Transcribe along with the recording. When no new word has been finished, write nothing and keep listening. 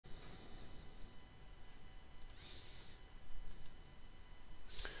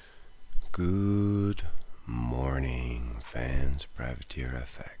Good morning, fans.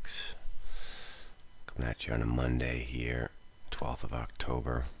 PrivateerFX coming at you on a Monday here, 12th of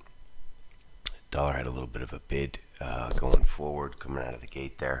October. Dollar had a little bit of a bid going forward, coming out of the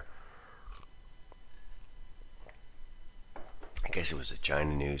gate there. I guess it was the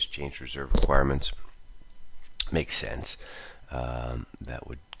China news, change reserve requirements. Makes sense. That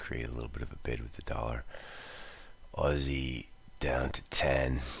would create a little bit of a bid with the dollar. Aussie down to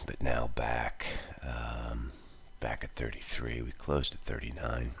 10, but now back at 33. We closed at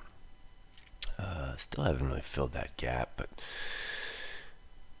 39. Still haven't really filled that gap, but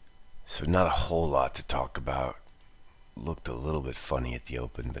so not a whole lot to talk about. Looked a little bit funny at the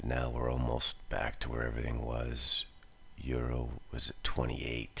open, but now we're almost back to where everything was. Euro was at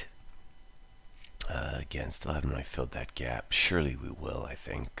 28. Again, still haven't really filled that gap. Surely we will, I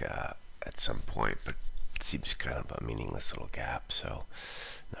think, at some point, but it seems kind of a meaningless little gap, so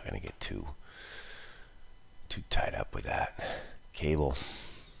not going to get too tied up with that. Cable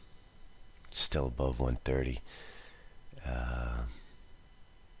still above 130.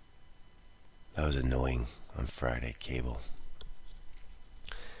 That was annoying on Friday. Cable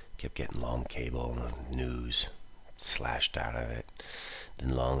kept getting long cable and news slashed out of it.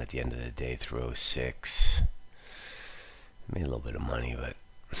 Then long at the end of the day through 06. Made a little bit of money, but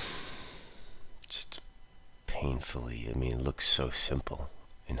just painfully. I mean, it looks so simple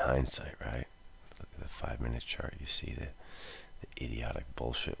in hindsight, right? Look at the 5-minute chart. You see the idiotic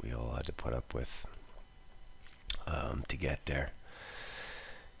bullshit we all had to put up with to get there.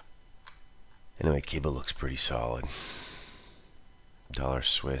 Anyway, cable looks pretty solid. Dollar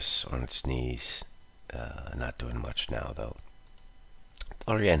Swiss on its knees. Not doing much now, though.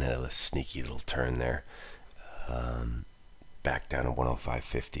 Dollar yen had a sneaky little turn there. Back down to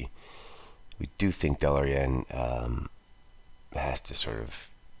 105.50. We do think dollar yen has to sort of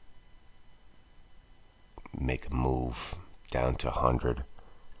make a move down to 100.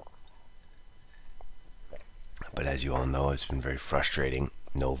 But as you all know, it's been very frustrating.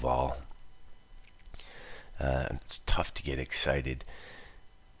 No vol. It's tough to get excited.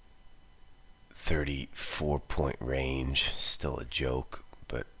 34-point range, still a joke,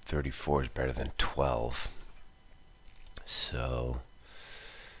 but 34 is better than 12. So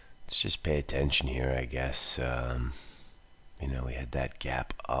let's just pay attention here, I guess. We had that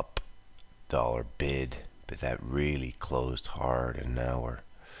gap up, dollar bid, but that really closed hard, and now we're,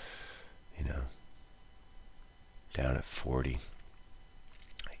 down at 40.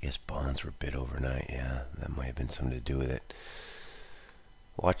 I guess bonds were bid overnight. Yeah, that might have been something to do with it.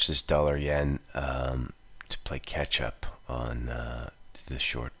 Watch this dollar yen to play catch up on the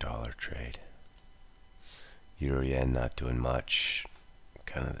short dollar trade. Euro yen not doing much,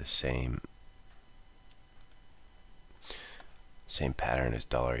 kind of the same pattern as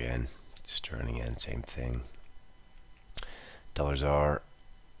dollar yen. Sterling yen, same thing. Dollars are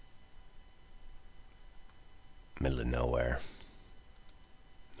middle of nowhere.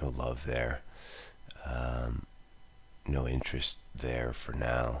 No love there. No interest there for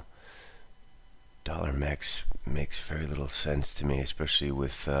now. Dollar mex makes very little sense to me, especially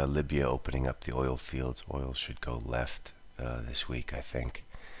with Libya opening up the oil fields. Oil should go left this week, I think.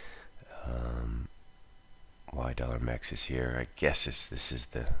 Why dollar mex is here? I guess this is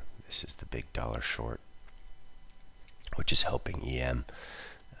the big dollar short, which is helping EM.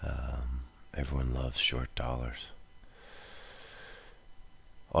 Everyone loves short dollars.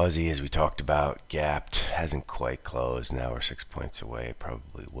 Aussie, as we talked about, gapped, hasn't quite closed. Now we're 6 points away,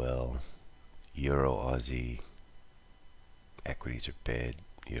 probably will. Euro, Aussie, equities are bid.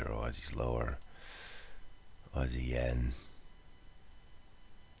 Euro, Aussie's lower. Aussie yen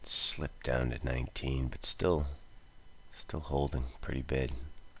slipped down to 19, but still holding, pretty bid.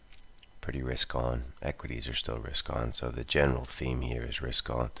 Pretty risk on. Equities are still risk on, so the general theme here is risk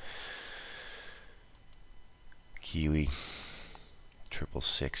on. Kiwi,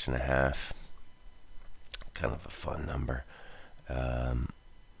 666.5. Kind of a fun number.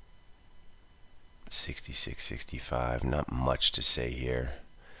 66.65. Not much to say here,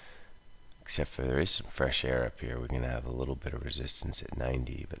 except for there is some fresh air up here. We're going to have a little bit of resistance at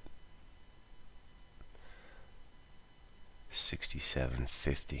 90, but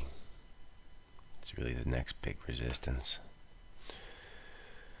 67.50. It's really the next big resistance.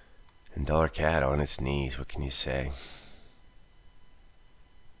 And dollar CAD on its knees. What can you say?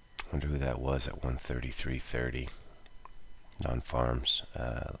 Wonder who that was at 133.30. Non-farms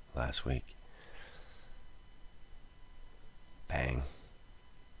last week. Bang.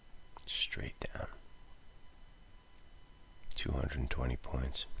 Straight down. 220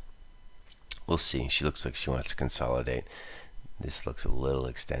 points. We'll see. She looks like she wants to consolidate. This looks a little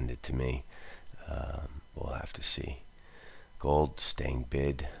extended to me. We'll have to see. Gold staying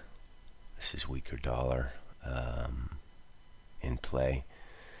bid. This is weaker dollar in play.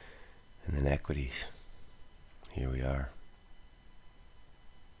 And then equities. Here we are.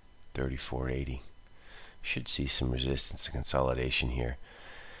 34.80. Should see some resistance and consolidation here.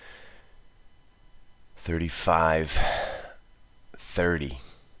 35.30.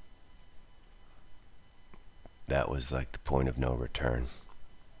 That was like the point of no return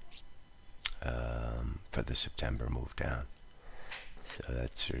for the September move down. So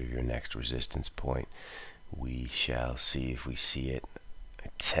that's sort of your next resistance point. We shall see if we see it. I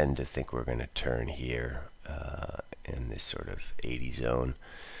tend to think we're going to turn here in this sort of 80 zone.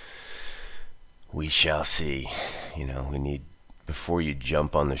 We shall see. You know, we need, before you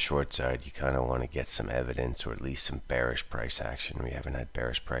jump on the short side, you kind of want to get some evidence, or at least some bearish price action. We haven't had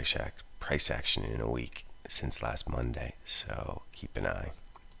bearish price action in a week since last Monday, so keep an eye.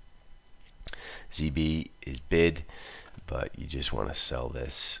 ZB is bid, but you just want to sell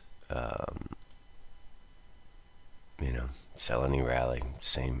this. You know, sell any rally.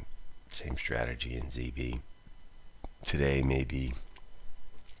 Same strategy in ZB. Today maybe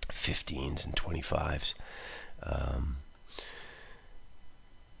 15s and 25s.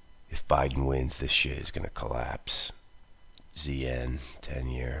 If Biden wins, this shit is going to collapse. ZN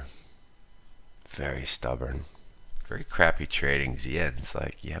 10-year, very stubborn, very crappy trading. ZN's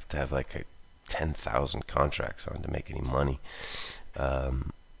like, you have to have like 10,000 contracts on to make any money. But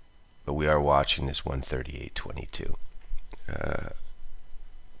we are watching this 138.22.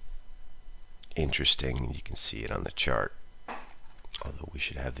 Interesting. You can see it on the chart, although we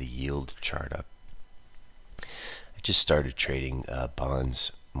should have the yield chart up. I just started trading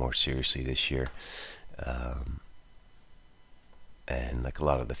bonds more seriously this year, and like a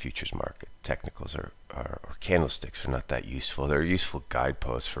lot of the futures market, technicals or candlesticks are not that useful. They're useful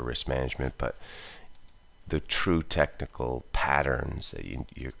guideposts for risk management, but the true technical patterns that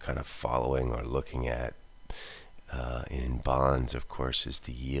you're kind of following or looking at in bonds, of course, is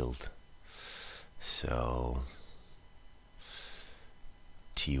the yield. So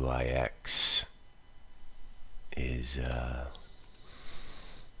TYX is the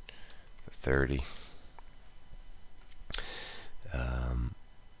 30.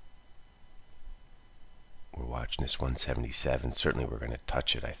 We're watching this 177. Certainly we're going to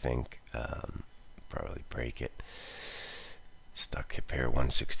touch it, I think. Probably break it. Stuck hip here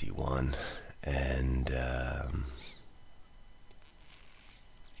 161. And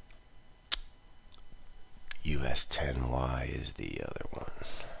US10Y is the other one.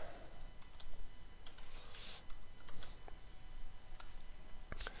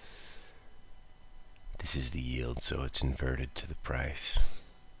 This is the yield, so it's inverted to the price.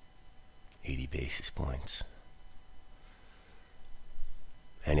 80 basis points.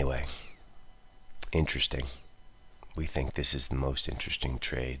 Anyway, interesting. We think this is the most interesting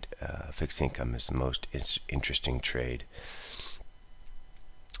trade. Fixed income is the most interesting trade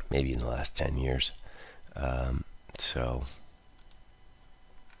maybe in the last 10 years. So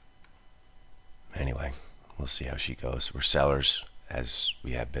anyway, we'll see how she goes. We're sellers, as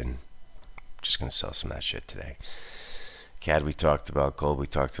we have been. Just going to sell some of that shit today. CAD we talked about. Gold we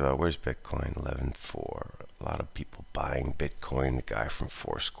talked about. Where's Bitcoin? 11.4. A lot of people buying Bitcoin. The guy from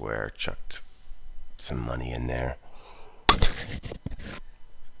Foursquare chucked some money in there.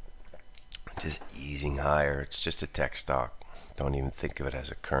 Just easing higher. It's just a tech stock. Don't even think of it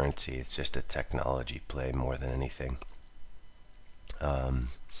as a currency. It's just a technology play more than anything.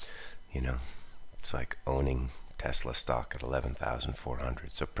 You know, it's like owning Tesla stock at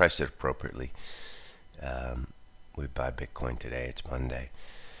 11,400. So price it appropriately. We buy Bitcoin today. It's Monday.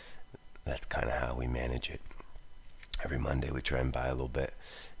 That's kind of how we manage it. Every Monday we try and buy a little bit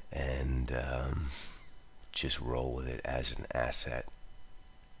and just roll with it as an asset.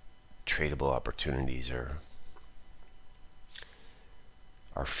 Tradable opportunities are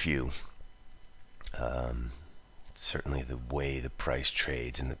few. Certainly the way the price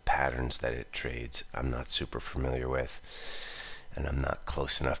trades and the patterns that it trades, I'm not super familiar with, and I'm not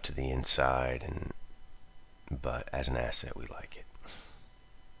close enough to the inside, but as an asset we like it.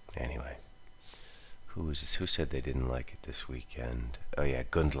 Anyway, who said they didn't like it this weekend? Oh yeah,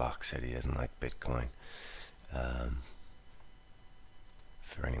 Gundlach said he doesn't like Bitcoin.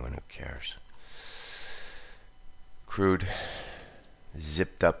 For anyone who cares. Crude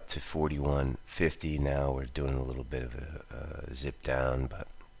zipped up to 41.50. Now we're doing a little bit of a zip down, but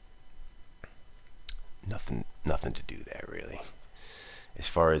nothing to do there really. As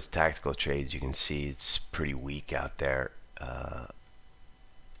far as tactical trades, you can see it's pretty weak out there.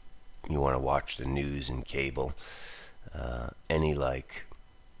 You want to watch the news and cable. Any like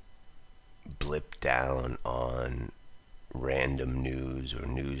blip down on random news or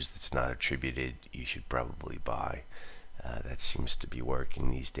news that's not attributed, you should probably buy. That seems to be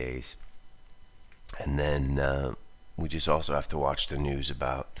working these days. And then we just also have to watch the news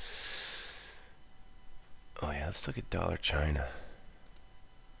about, oh yeah, let's look at dollar China.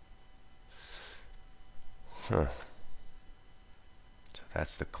 So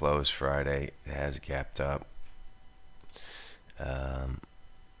that's the close Friday. It has gapped up.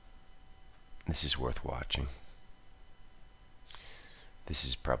 This is worth watching. This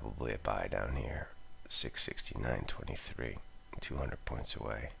is probably a buy down here. 669.23, 200 points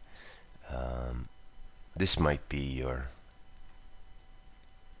away. This might be your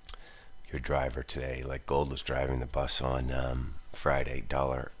driver today. Like gold was driving the bus on Friday.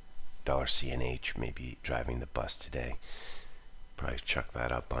 Dollar CNH may be driving the bus today. Probably chuck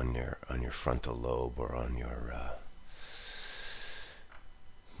that up on your frontal lobe or on your.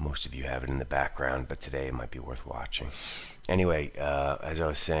 Most of you have it in the background, but today it might be worth watching. Anyway, as I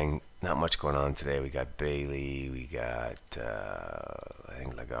was saying, not much going on today. We got Bailey, we got, I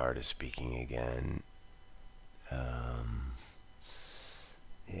think Lagarde is speaking again.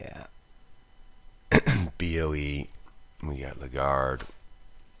 Yeah. BOE, we got Lagarde.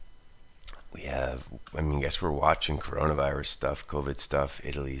 We have, I guess we're watching coronavirus stuff, COVID stuff.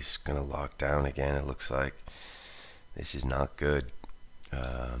 Italy's going to lock down again, it looks like. This is not good.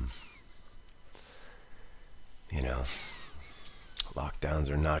 Lockdowns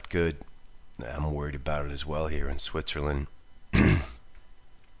are not good. I'm worried about it as well here in Switzerland.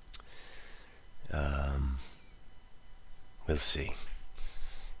 We'll see.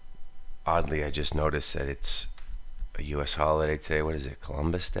 Oddly, I just noticed that it's a U.S. holiday today. What is it?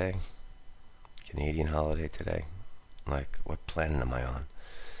 Columbus Day? Canadian holiday today? Like, what planet am I on?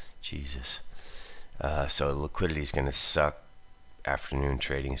 Jesus. So liquidity is going to suck. Afternoon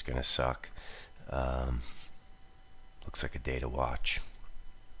trading is going to suck. Looks like a day to watch.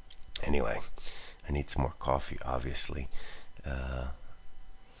 Anyway, I need some more coffee, obviously.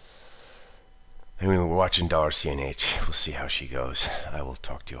 Anyway, we're watching dollar CNH. We'll see how she goes. I will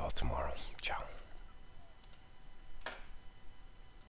talk to you all tomorrow. Ciao.